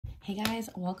Hey guys,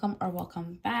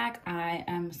 welcome back. I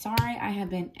am sorry I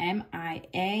have been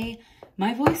MIA.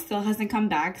 My voice still hasn't come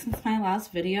back since my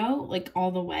last video, like all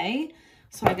the way.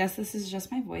 So I guess this is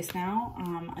just my voice now.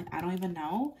 I don't even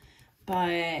know.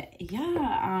 But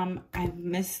yeah, I've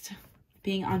missed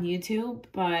being on YouTube,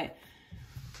 but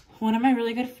one of my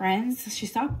really good friends, she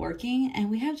stopped working and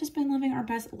we have just been living our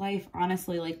best life,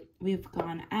 honestly. Like, we've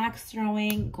gone axe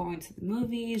throwing, going to the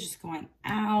movies, just going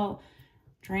out,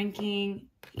 drinking,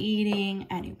 eating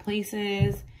at new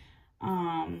places.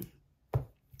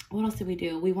 What else did we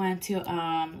do? We went to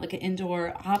like an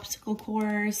indoor obstacle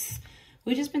course.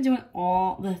 We've just been doing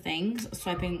all the things,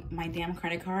 swiping my damn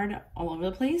credit card all over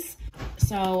the place.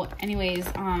 So anyways,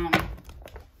 I've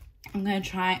been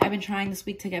trying this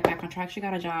week to get back on track. She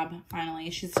got a job finally.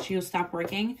 She'll stop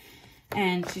working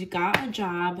and she got a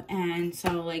job, and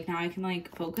so like now I can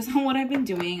like focus on what I've been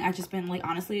doing. I've just been like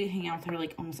honestly hanging out with her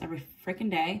like almost every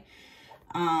freaking day.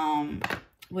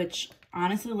 Which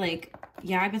honestly, like,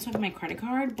 yeah, I've been swiping my credit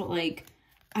card, but like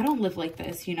I don't live like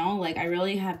this, you know? Like I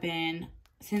really have been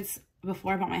since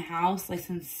before I bought my house, like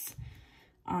since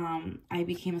I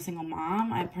became a single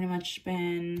mom, I've pretty much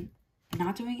been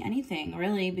not doing anything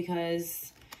really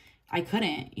because I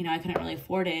couldn't, you know, I couldn't really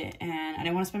afford it and I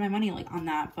didn't want to spend my money like on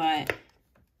that. But,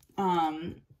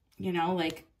 you know,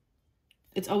 like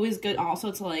it's always good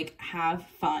also to like have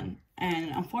fun.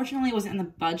 And unfortunately it wasn't in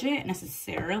the budget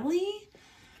necessarily,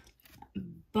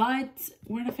 but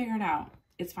we're going to figure it out.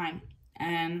 It's fine.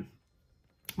 And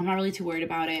I'm not really too worried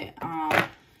about it.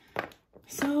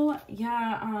 So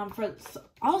yeah,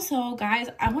 also guys,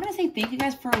 I want to say thank you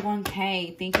guys for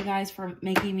 1K. Thank you guys for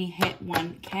making me hit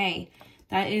 1K.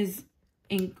 That is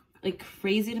like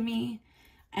crazy to me.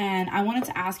 And I wanted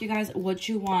to ask you guys what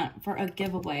you want for a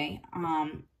giveaway.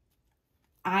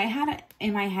 I had it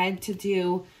in my head to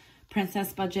do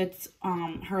Princess Budget's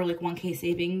her like 1K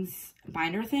savings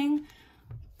binder thing,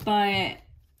 but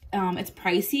it's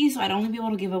pricey, so I'd only be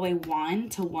able to give away one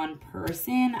to one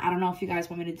person. I don't know if you guys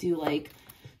want me to do like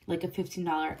a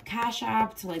 $15 cash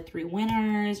app to like 3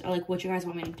 winners, or like what you guys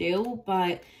want me to do,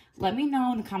 but let me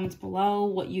know in the comments below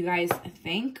what you guys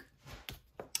think.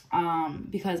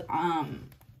 Because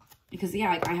yeah,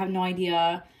 like I have no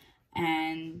idea,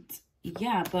 and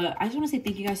yeah, but I just want to say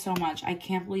thank you guys so much. I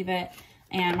can't believe it.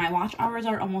 And my watch hours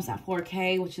are almost at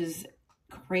 4K, which is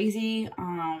crazy.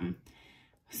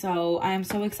 So I'm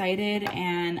so excited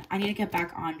and I need to get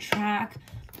back on track.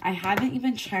 I haven't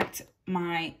even checked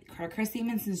my credit card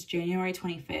statement since January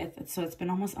 25th. So it's been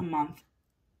almost a month.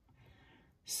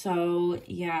 So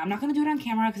yeah, I'm not going to do it on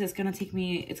camera because it's going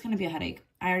to be a headache.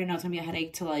 I already know it's going to be a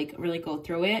headache to like really go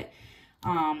through it,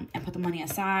 and put the money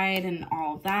aside and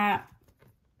all of that.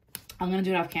 I'm going to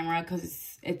do it off camera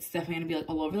because it's definitely going to be like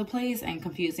all over the place and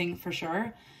confusing for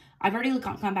sure. I've already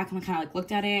gone back and kind of like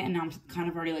looked at it, and now I'm kind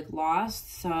of already like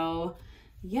lost. So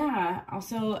yeah,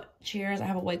 also cheers. I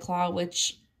have a White Claw,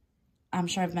 which I'm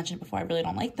sure I've mentioned before. I really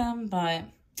don't like them, but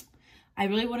I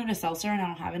really wanted a seltzer and I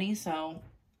don't have any, so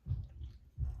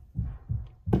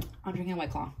I'm drinking a White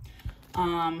Claw.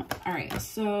 All right,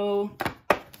 so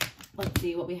let's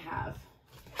see what we have.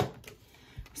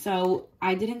 So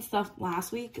I didn't stuff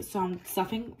last week, so I'm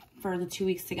stuffing for the 2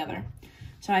 weeks together.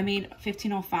 So I made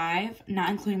 $15.05,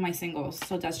 not including my singles.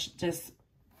 So that's just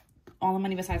all the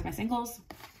money besides my singles.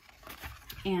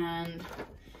 And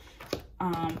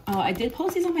oh, I did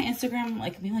post these on my Instagram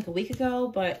like maybe like a week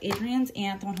ago, but Adrian's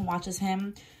aunt, the one who watches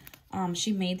him,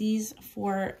 she made these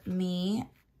for me.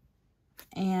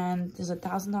 And there's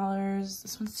 $1,000.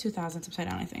 This one's $2,000. It's upside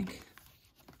down, I think.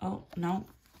 Oh no,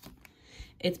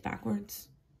 it's backwards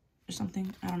or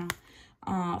something. I don't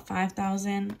know.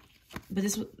 5,000, but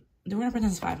the winner prize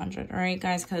is 500. All right,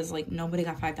 guys, because like nobody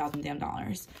got 5,000 damn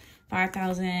dollars.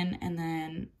 5,000, and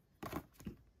then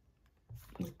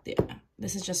yeah,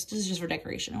 this is just for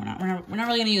decoration. We're not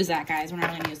really gonna use that, guys. We're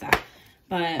not really gonna use that.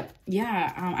 But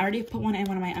yeah, I already put one in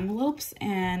one of my envelopes,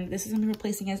 and this is gonna be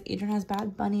replacing as Adrian has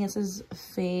Bad Bunny as his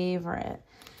favorite.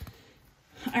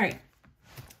 All right,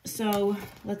 so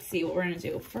let's see what we're gonna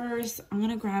do. First, I'm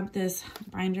gonna grab this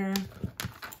binder.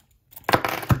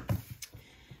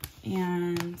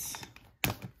 And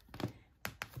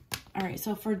all right,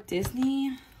 so for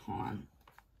Disney, hold on.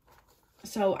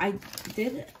 So I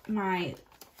did my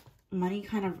money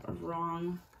kind of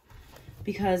wrong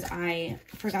because I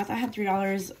forgot that I had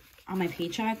 $3 on my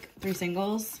paycheck, 3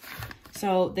 singles.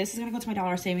 So this is gonna go to my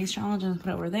dollar savings challenge and put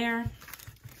it over there.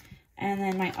 And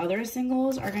then my other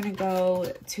singles are gonna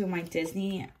go to my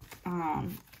Disney.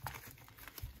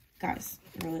 Guys,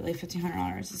 really like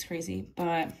 $1,500 is crazy,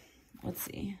 but let's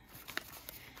see.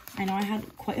 I know I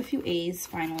had quite a few A's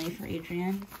finally for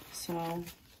Adrian, so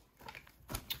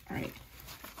all right.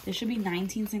 There should be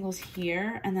 19 singles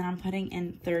here, and then I'm putting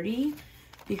in 30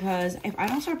 because if I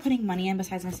don't start putting money in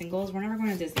besides my singles, we're never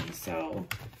going to Disney. So,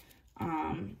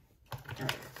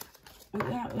 we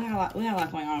got a lot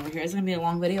going on over here. It's going to be a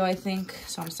long video, I think,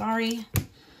 so I'm sorry.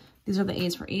 These are the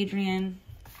A's for Adrian.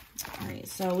 All right,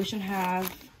 so we should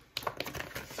have,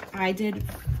 I did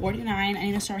 49. I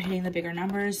need to start hitting the bigger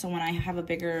numbers, so when I have a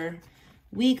bigger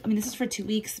week, I mean, this is for 2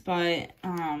 weeks, but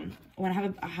when I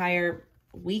have a higher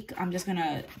week, I'm just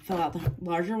gonna fill out the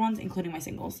larger ones, including my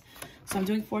singles. So I'm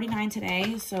doing 49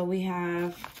 today. So we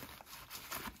have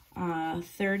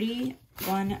 30,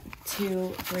 1,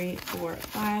 2, 3, 4,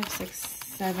 5, 6,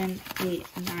 7, 8,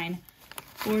 9,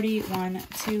 40, 1,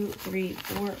 2, 3,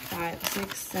 4, 5,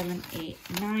 6, 7, 8,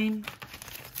 9.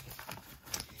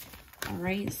 All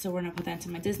right, so we're gonna put that into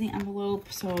my Disney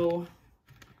envelope. So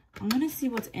I'm gonna see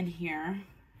what's in here.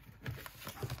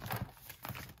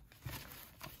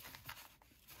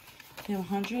 We have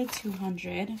 100,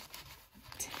 200,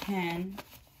 10,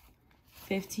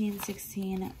 15,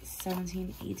 16,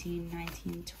 17, 18,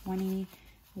 19, 20,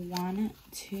 1,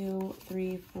 2,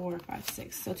 3, 4, 5,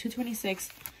 6. So 226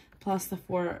 plus the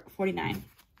 49.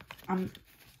 I'm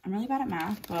really bad at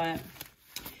math, but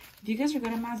if you guys are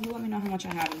good at math, you let me know how much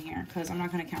I have in here, because I'm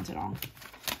not going to count it all,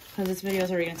 because this video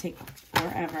is already going to take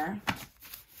forever.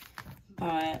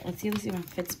 But let's see if this even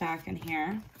fits back in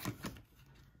here.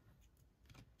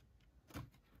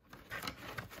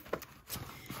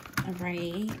 All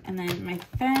right, and then my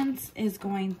fence is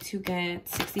going to get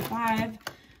 65.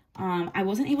 I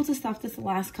wasn't able to stuff this the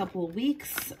last couple of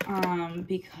weeks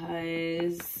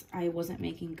because I wasn't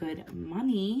making good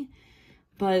money,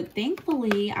 but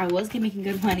thankfully I was making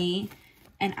good money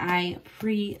and I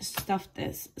pre-stuffed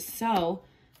this. So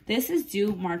this is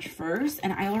due March 1st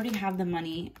and I already have the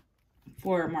money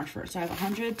for March 1st. So I have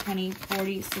 100, 20,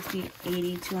 40, 60,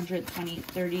 80, 220,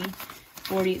 30,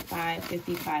 45,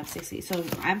 55, 60. So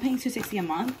I'm paying $260 a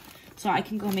month. So I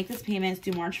can go make this payment. It's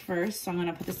due March 1st. So I'm going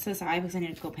to put this to the side because I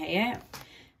need to go pay it.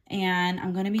 And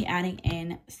I'm going to be adding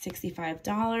in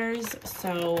 $65.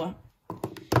 So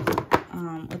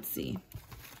let's see.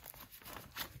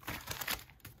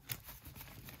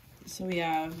 So we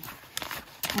have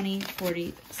 20,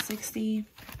 40, 60,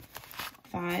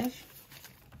 5.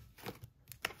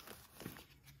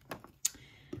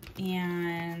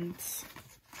 And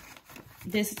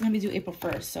this is going to be due April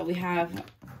 1st. So we have,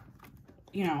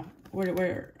 you know,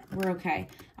 we're okay.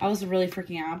 I was really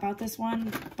freaking out about this one,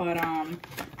 but I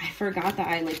forgot that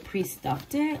I like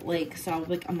pre-stuffed it, like, so I was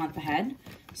like a month ahead.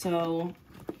 So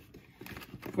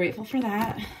grateful for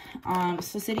that.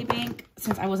 So Citibank,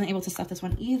 since I wasn't able to stuff this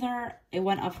one either, it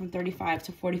went up from $35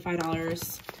 to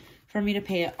 $45 for me to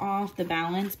pay it off, the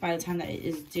balance, by the time that it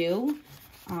is due.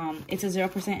 It's a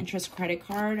 0% interest credit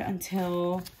card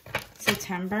until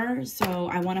September, so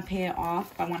I want to pay it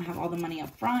off. I want to have all the money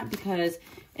up front, because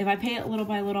if I pay it little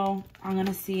by little, I'm going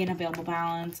to see an available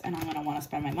balance and I'm going to want to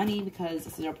spend my money because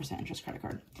it's a 0% interest credit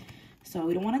card. So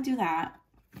we don't want to do that.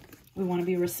 We want to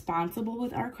be responsible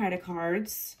with our credit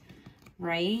cards,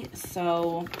 right?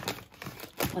 So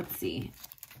let's see.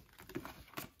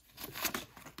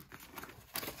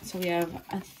 So we have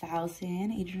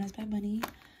 1,000. Adrian has bad money.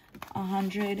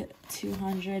 100,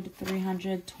 200,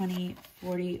 300, 20,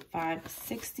 45,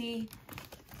 60.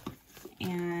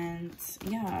 And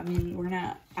yeah, I mean, we're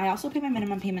gonna, I also pay my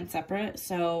minimum payment separate,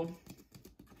 so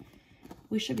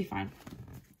we should be fine.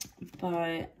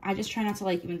 But I just try not to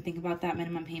like even think about that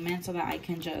minimum payment so that I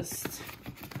can just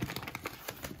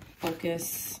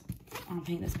focus on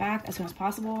paying this back as soon as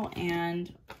possible.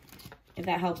 And if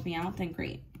that helps me out, then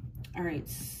great. All right,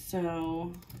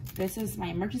 so this is my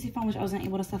emergency fund, which I wasn't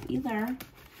able to stuff either.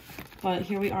 But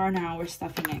here we are now, we're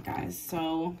stuffing it, guys.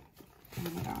 So, oh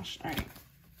my gosh, all right.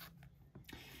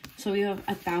 So we have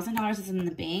 $1,000 is in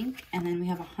the bank, and then we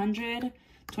have 100,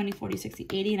 20, 40, 60,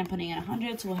 80, and I'm putting in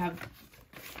 100, so we'll have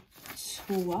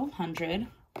 1,200.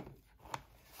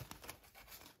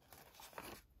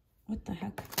 What the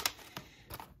heck?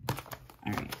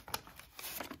 All right.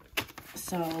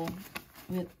 So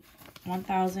with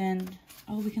 1,000,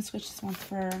 oh, we can switch this one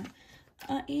for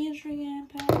Adrian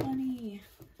Pet Money.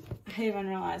 I didn't even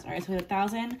realize. All right, so we have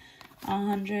 1,000.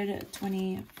 100,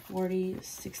 20, 40,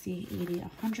 60, 80,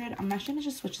 100. I'm actually gonna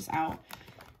just switch this out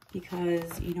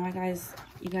because, you know,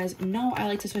 you guys know I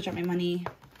like to switch out my money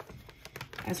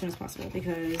as soon as possible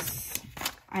because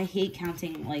I hate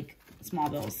counting like small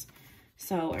bills.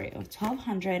 So, all right,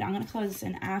 1,200. I'm gonna close this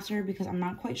in after because I'm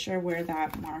not quite sure where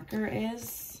that marker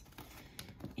is.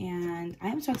 And I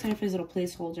am so excited for these little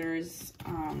placeholders.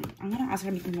 I'm gonna ask her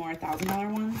to make more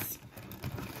 $1,000 ones,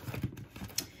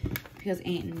 because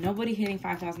ain't nobody hitting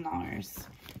 $5,000.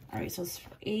 All right, so it's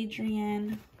for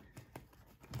Adrian.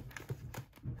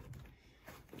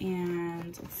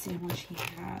 And let's see how much he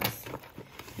has.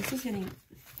 This is getting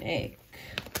thick.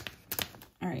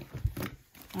 All right.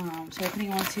 So we're putting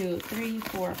 1, 2, 3,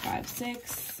 4, 5,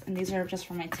 6. And these are just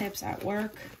for my tips at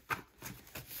work.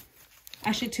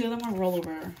 Actually, 2 of them are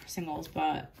rollover singles,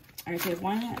 but all right, so we have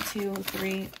 1, 2,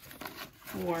 3,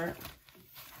 4.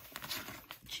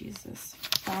 Jesus.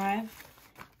 5,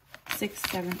 6,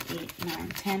 7, 8, 9,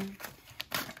 10.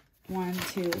 1,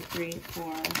 2, 3,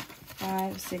 4,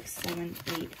 5, 6, 7,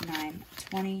 8, 9,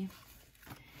 20.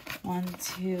 1,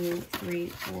 2, 3,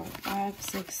 4, 5,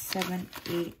 6, 7,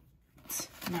 8,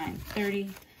 9, 30.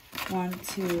 1,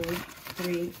 2,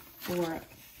 3, 4,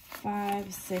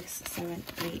 5, 6, 7,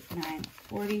 8, 9,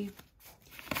 40.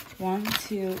 1,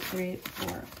 2, 3,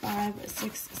 4, 5,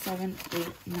 6, 7, 8,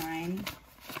 9,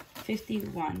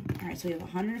 51. All right, so we have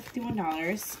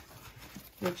 $151,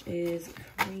 which is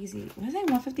crazy. What did I say?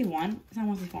 151? It's not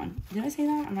 151. Did I say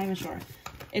that? I'm not even sure.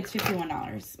 It's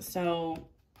 $51. So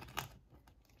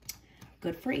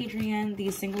good for Adrian.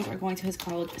 These singles are going to his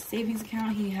college savings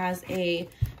account. He has a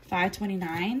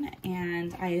 529,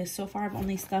 and I so far have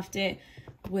only stuffed it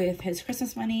with his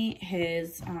Christmas money,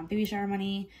 his baby shower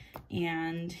money,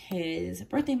 and his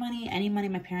birthday money. Any money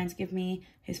my parents give me,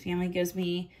 his family gives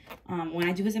me. When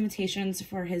I do his invitations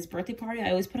for his birthday party, I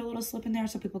always put a little slip in there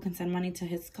so people can send money to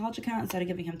his college account instead of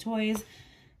giving him toys.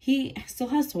 He still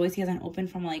has toys he hasn't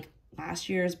opened from like last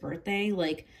year's birthday,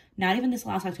 like not even this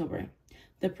last October,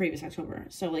 the previous October,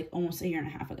 so like almost a year and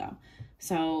a half ago.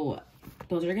 So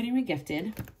those are getting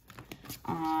regifted.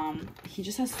 He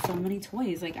just has so many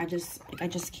toys. Like I just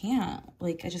can't,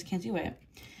 like I just can't do it.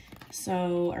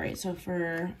 So all right, so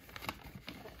for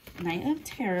Night of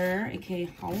Terror, aka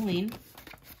Halloween,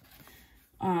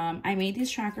 I made these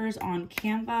trackers on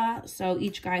Canva. So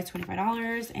each guy is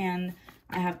 $25, and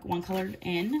I have one colored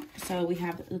in. So we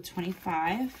have the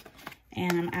 25,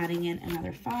 and I'm adding in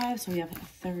another 5, so we have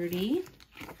 30.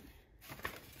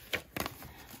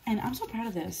 And I'm so proud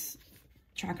of this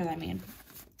tracker that I made.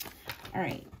 All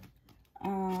right.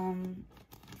 All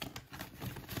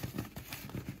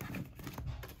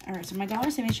right, so my dollar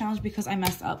savings challenge, because I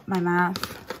messed up my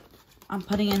math, I'm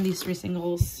putting in these 3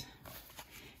 singles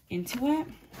into it.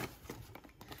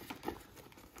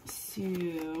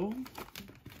 So,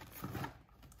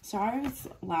 sorry if it's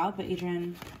loud, but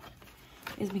Adrian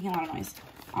is making a lot of noise.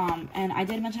 And I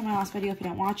did mention in my last video, if you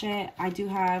didn't watch it, I do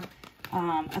have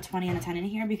a 20 and a 10 in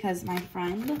here because my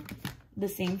friend, the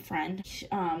same friend,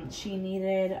 she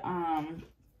needed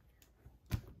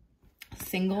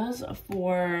singles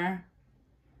for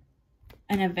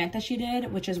an event that she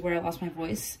did, which is where I lost my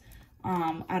voice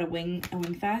at a wing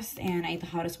fest, and I ate the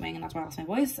hottest wing, and that's why I lost my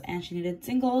voice. And she needed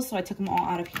singles, so I took them all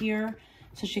out of here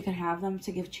so she could have them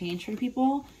to give change for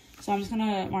people. So I'm just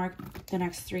gonna mark the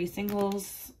next 3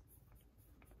 singles.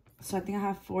 So I think I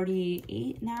have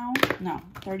 48 now. No,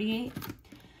 38.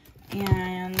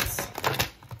 And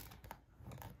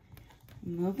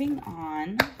moving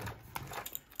on,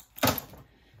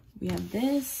 we have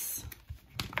this.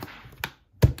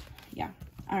 Yeah.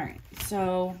 All right.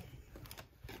 So,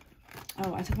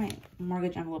 oh, I took my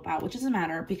mortgage envelope out, which doesn't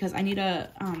matter because I need to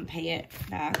pay it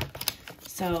back.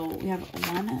 So we have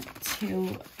 1,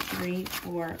 2, 3,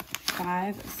 4,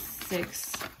 5,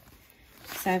 6,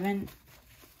 7,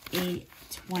 8,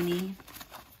 20,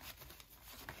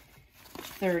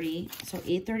 30. So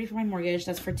 $830 for my mortgage.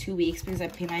 That's for 2 weeks because I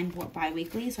pay mine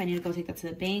bi-weekly. So I need to go take that to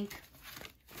the bank.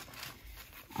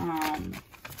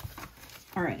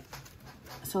 All right.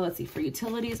 So let's see. For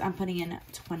utilities, I'm putting in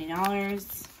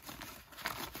 $20.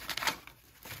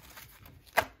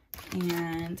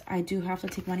 And I do have to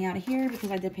take money out of here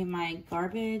because I did pay my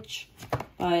garbage.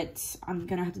 But I'm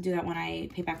going to have to do that when I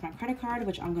pay back my credit card,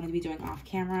 which I'm going to be doing off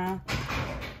camera.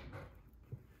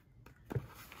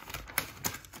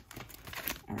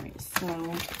 All right, so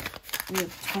we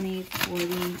have 20,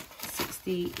 40,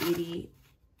 60, 80,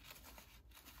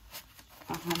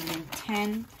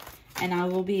 110. And I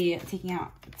will be taking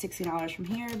out $60 from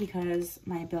here because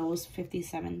my bill was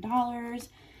 $57.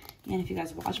 And if you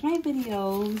guys watch my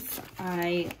videos,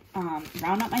 I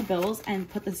round up my bills and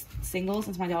put the singles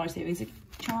into my dollar savings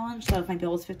challenge. So if my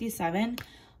bill was $57,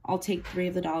 I'll take 3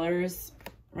 of the dollars,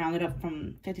 round it up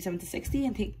from 57 to 60,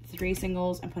 and take 3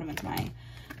 singles and put them into my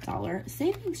dollar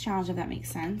savings challenge, if that makes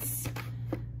sense.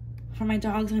 For my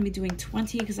dogs, I'm gonna be doing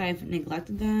 20 because I've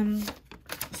neglected them.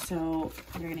 So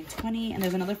they're getting 20, and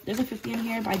there's a 50 in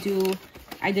here, but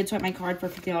I did swipe my card for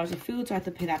 $50 of food, so I have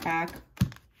to pay that back.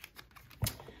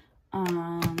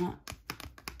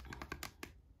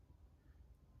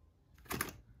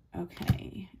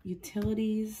 Okay,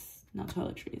 utilities. No,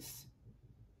 Toiletries.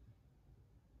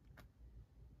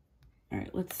 All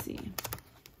right, let's see.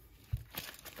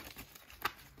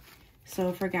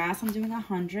 So for gas, I'm doing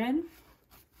 100,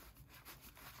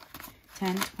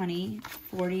 10, 20,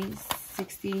 40,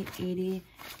 60, 80,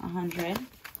 100.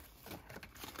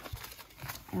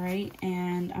 All right,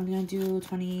 and I'm gonna do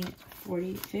 20,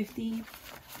 40, 50.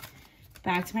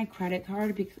 Back to my credit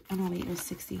card because, oh no, wait, it was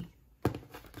 60.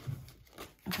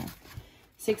 Okay,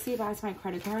 60 back to my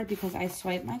credit card because I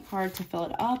swiped my card to fill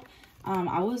it up.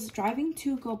 I was driving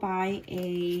to go buy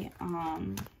a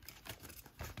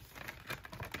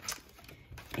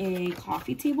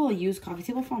coffee table, a used coffee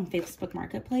table from Facebook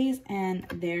Marketplace, and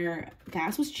their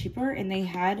gas was cheaper and they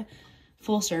had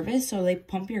full service, so they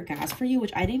pump your gas for you,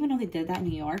 which I didn't even know they did that in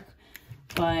New York.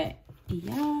 But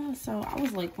yeah, so I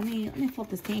was like, let me fill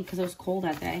up this tank because it was cold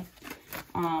that day.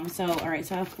 So all right,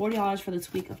 so I have $40 for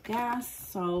this week of gas,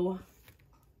 so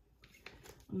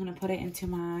I'm gonna put it into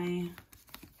my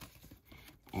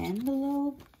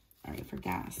envelope. All right, for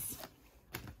gas.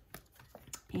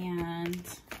 And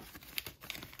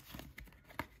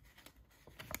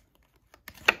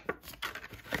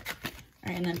all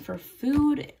right, and then for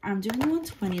food, I'm doing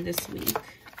 120 this week. So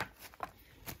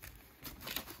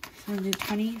I'm gonna do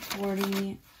 20,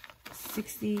 40,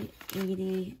 60,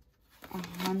 80,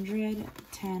 100,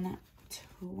 10,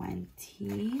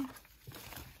 20.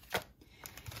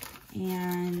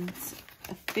 And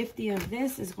 50 of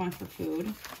this is going for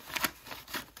food.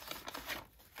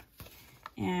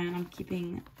 And I'm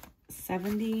keeping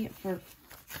 70 for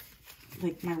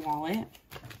like my wallet.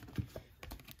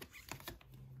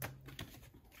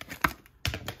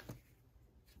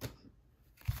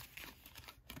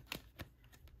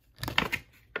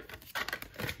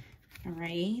 All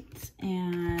right,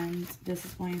 and this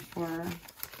is going for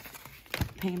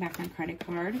paying back my credit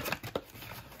card.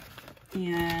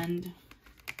 And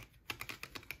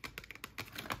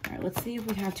all right, let's see if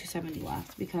we have 270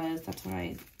 left because that's what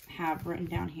I have written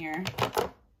down here.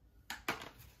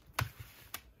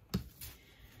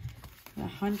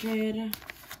 100,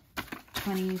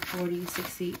 20, 40,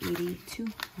 60, 80,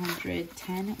 200,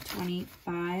 10,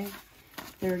 25,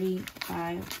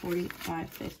 35, 45,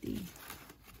 50.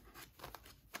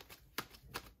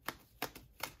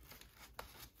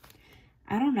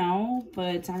 I don't know,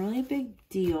 but it's not really a big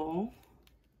deal.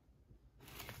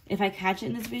 If I catch it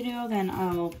in this video, then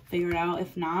I'll figure it out.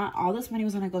 If not, all this money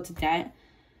was gonna go to debt.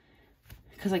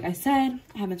 Because like I said,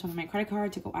 I haven't spent my credit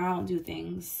card to go out and do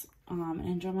things and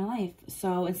enjoy my life.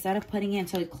 So instead of putting it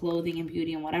into like clothing and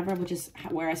beauty and whatever, which is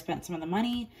where I spent some of the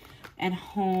money, and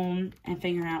home and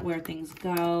figuring out where things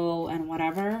go and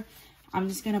whatever, I'm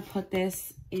just gonna put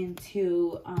this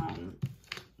into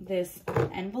this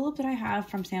envelope that I have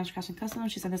from Sam's Crafts &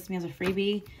 Customs. She sent this to me as a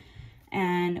freebie.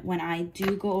 And when I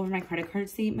do go over my credit card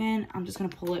statement, I'm just going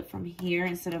to pull it from here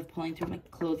instead of pulling through my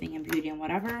clothing and beauty and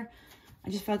whatever. I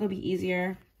just felt like it would be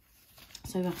easier.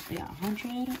 So I got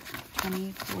 100,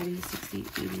 20, 40, 60,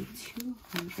 80,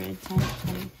 200, 10,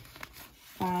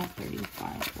 25,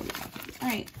 35, 45, 50. All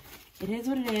right. It is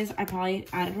what it is. I probably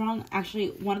added wrong. Actually,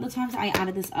 one of the times I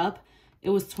added this up,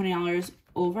 it was $20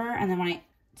 over. And then when I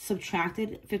subtracted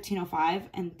 1505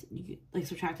 and like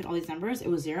subtracted all these numbers, it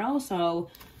was 0. So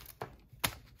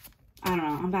I don't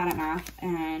know, I'm bad at math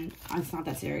and it's not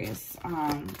that serious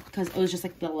because it was just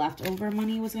like the leftover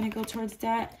money was going to go towards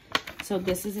debt. So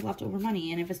this is the leftover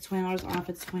money, and if it's $20 off,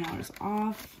 it's $20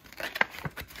 off.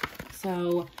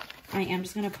 So I am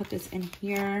just going to put this in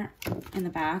here in the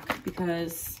back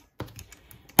because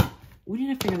we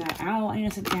need to figure that out. I need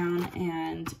to sit down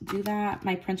and do that.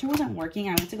 My printer wasn't working.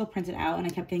 I went to go print it out and I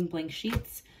kept getting blank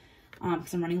sheets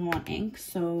because I'm running low on ink.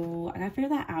 So I gotta figure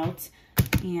that out.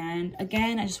 And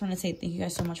again, I just want to say thank you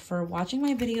guys so much for watching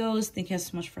my videos. Thank you guys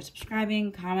so much for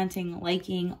subscribing, commenting,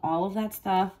 liking, all of that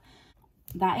stuff.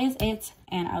 That is it.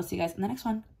 And I'll see you guys in the next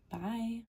one. Bye.